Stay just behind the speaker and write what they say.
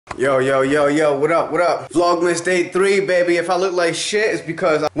Yo, yo, yo, yo, what up, what up? Vlogmas day 3, baby. If I look like shit, it's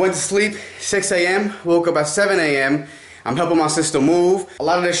because I went to sleep 6 a.m., woke up at 7 a.m. I'm helping my sister move. A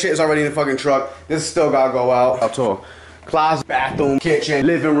lot of this shit is already in the fucking truck. This still gotta go out. I'll talk. Closet, bathroom, kitchen,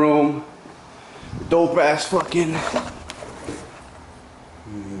 living room. Dope ass fucking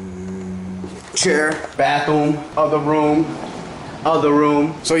chair, bathroom, other room.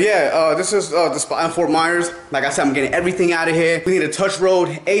 So yeah, this is the spot in Fort Myers. Like I said, I'm getting everything out of here. We need to touch road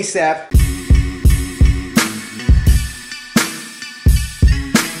ASAP.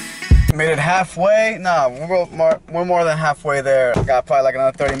 Made it halfway. Nah, we're more than halfway there. Got probably like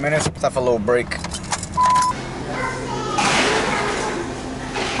another 30 minutes. Let's have a little break.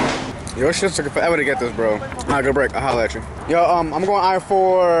 Yo, shit took forever to get this, bro. Alright, good break. I'll holler at you. Yo, I'm going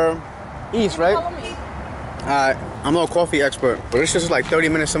I-4 East, right? Alright, I'm no coffee expert, but this shit is like 30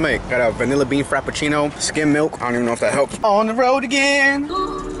 minutes to make. Got a vanilla bean frappuccino, skim milk. I don't even know if that helps. On the road again.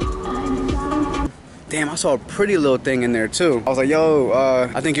 Damn, I saw a pretty little thing in there too. I was like, yo,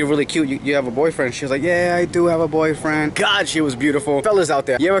 I think you're really cute. You have a boyfriend? She was like, yeah, I do have a boyfriend. God, she was beautiful. Fellas out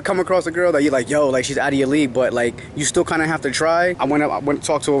there, you ever come across a girl that you're like, yo, like she's out of your league, but like you still kind of have to try? I went to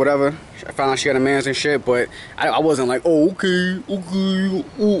talk to her, whatever. I found out she had a man's and shit, but I wasn't like, oh, okay.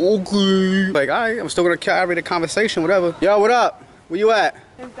 Like, all right, I'm still gonna carry the conversation, whatever. Yo, what up? Where you at?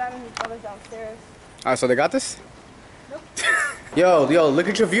 His dad and his brother's downstairs. All right, so they got this? Nope. Yo, look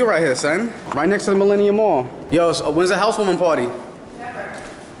at your view right here, son. Right next to the Millennium Mall. Yo, so when's the housewarming party? Never.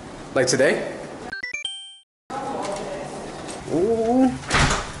 Like today? Ooh.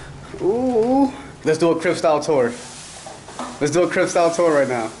 Ooh. Let's do a crib style tour. Let's do a crib style tour right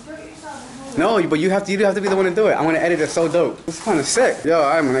now. No, but you have to be the one to do it. I want to edit it so dope. This is kind of sick. Yo,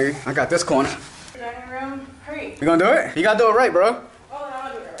 alright, my nigga. I got this corner. Dining room. Hurry. You gonna do it? You gotta do it right, bro. Oh, no,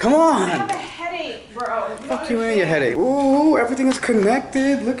 I'll do it right. Come on. I have a headache, bro. Fuck you and your headache. Ooh, everything is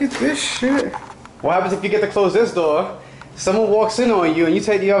connected. Look at this shit. What happens if you get to close this door? Someone walks in on you and you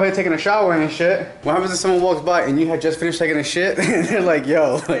over here taking a shower and shit. What happens if someone walks by and you had just finished taking a shit and they're like,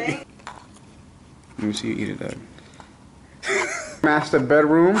 yo. Like, let me see you eat it, dog. Master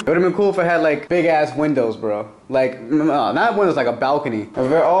bedroom. It would have been cool if it had like big ass windows, bro. Like, not windows, like a balcony.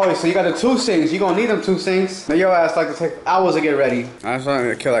 Oh, so you got the 2 sinks. You gonna need them 2 sinks. Now your ass like to take hours to get ready. I just wanted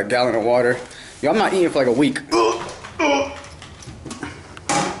to kill like a gallon of water. Yo, I'm not eating for like a week.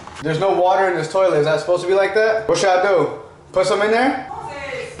 There's no water in this toilet. Is that supposed to be like that? What should I do? Put some in there?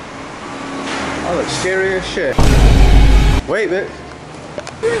 Oh, look scary as shit. Wait, bitch.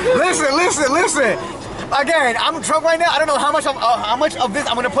 Listen. Again, I'm drunk right now. I don't know how much of this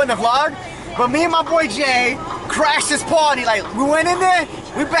I'm gonna put in the vlog, but me and my boy Jay crashed this party. Like, we went in there,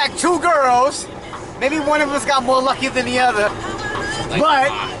 we backed 2 girls. Maybe one of us got more lucky than the other,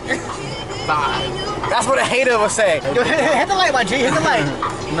 but that's what a hater would say. Yo, hit the light, my G. Hit the light.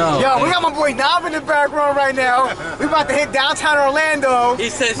 No. Yo, we got my boy Nav in the background right now. We about to hit downtown Orlando. He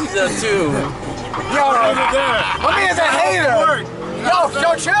says he's a 2. Yo, my man's a hater. Yo,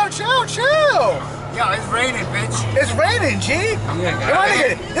 chill. Yo, it's raining, bitch. It's raining, G.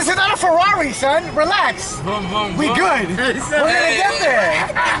 Yeah, this is not a Ferrari, son. Relax. We good. We're gonna get there.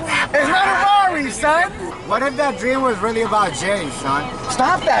 It's not a Ferrari, son. What if that dream was really about Jay, son?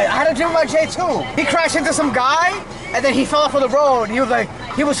 Stop that. I had a dream about Jay too. He crashed into some guy, and then he fell off of the road. He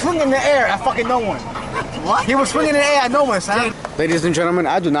was swinging in the air at fucking no one. What? He was swinging in the air at no one, son. Ladies and gentlemen,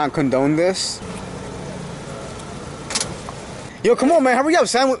 I do not condone this. Yo, come on, man, hurry up,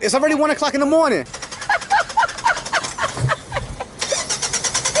 son. It's already 1 o'clock in the morning.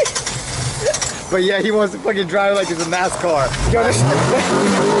 But yeah, he wants to fucking drive like it's a NASCAR. Yo, this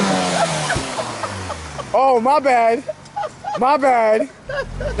oh, my bad.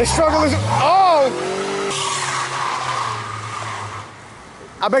 The struggle is, oh!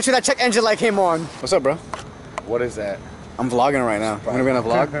 I bet you that check engine light came on. What's up, bro? What is that? I'm vlogging right now. I'm gonna be on a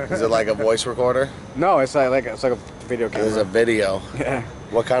vlog. Is it like a voice recorder? No, it's like a video camera. It's a video. Yeah.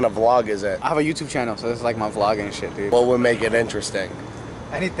 What kind of vlog is it? I have a YouTube channel, so it's like my vlogging and shit, dude. What would make it interesting?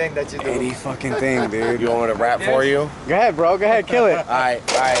 Anything that you do. Any fucking thing, dude. You want me to rap for you? Go ahead, bro. Go ahead, kill it. Alright.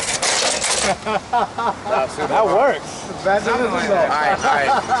 That works. Alright.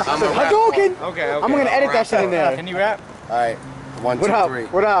 I'm joking. Okay. I'm gonna edit that shit in there. Can you rap? Alright. 1, 2, 3.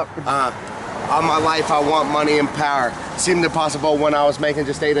 What up? All my life I want money and power. seemed impossible when I was making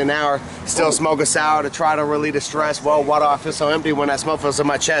just 8 an hour. Still smoke a sour to try to relieve the stress. Well, why do I feel so empty when that smoke feels in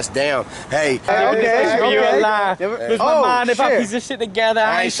my chest? Damn. Hey. Okay. You're alive. Lose my mind if I piece this shit together.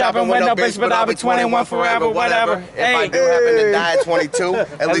 I ain't shopping with no bitch, but I'll be 21 forever, whatever. If I do happen to die at 22,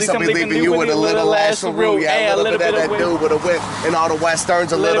 at least I'll be leaving you with a little ass of root. Yeah, a little bit of that dude with a whip and all the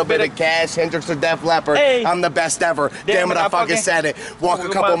westerns, a little bit of cash, Hendrix or Def Leppard. I'm the best ever. Damn it, I fucking said it. Walk a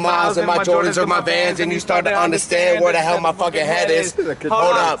couple miles in my Jordans or my Vans, and you start to understand where the hell my fucking head is.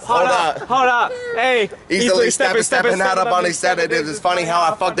 Hold up. Hey. Easily stepping out up on these sedatives. It's funny how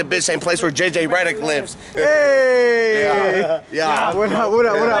I fucked a bitch same place where JJ Redick lives. Hey. Yeah. What up?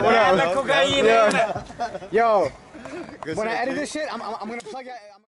 Yo. When I edit this shit, I'm gonna plug it.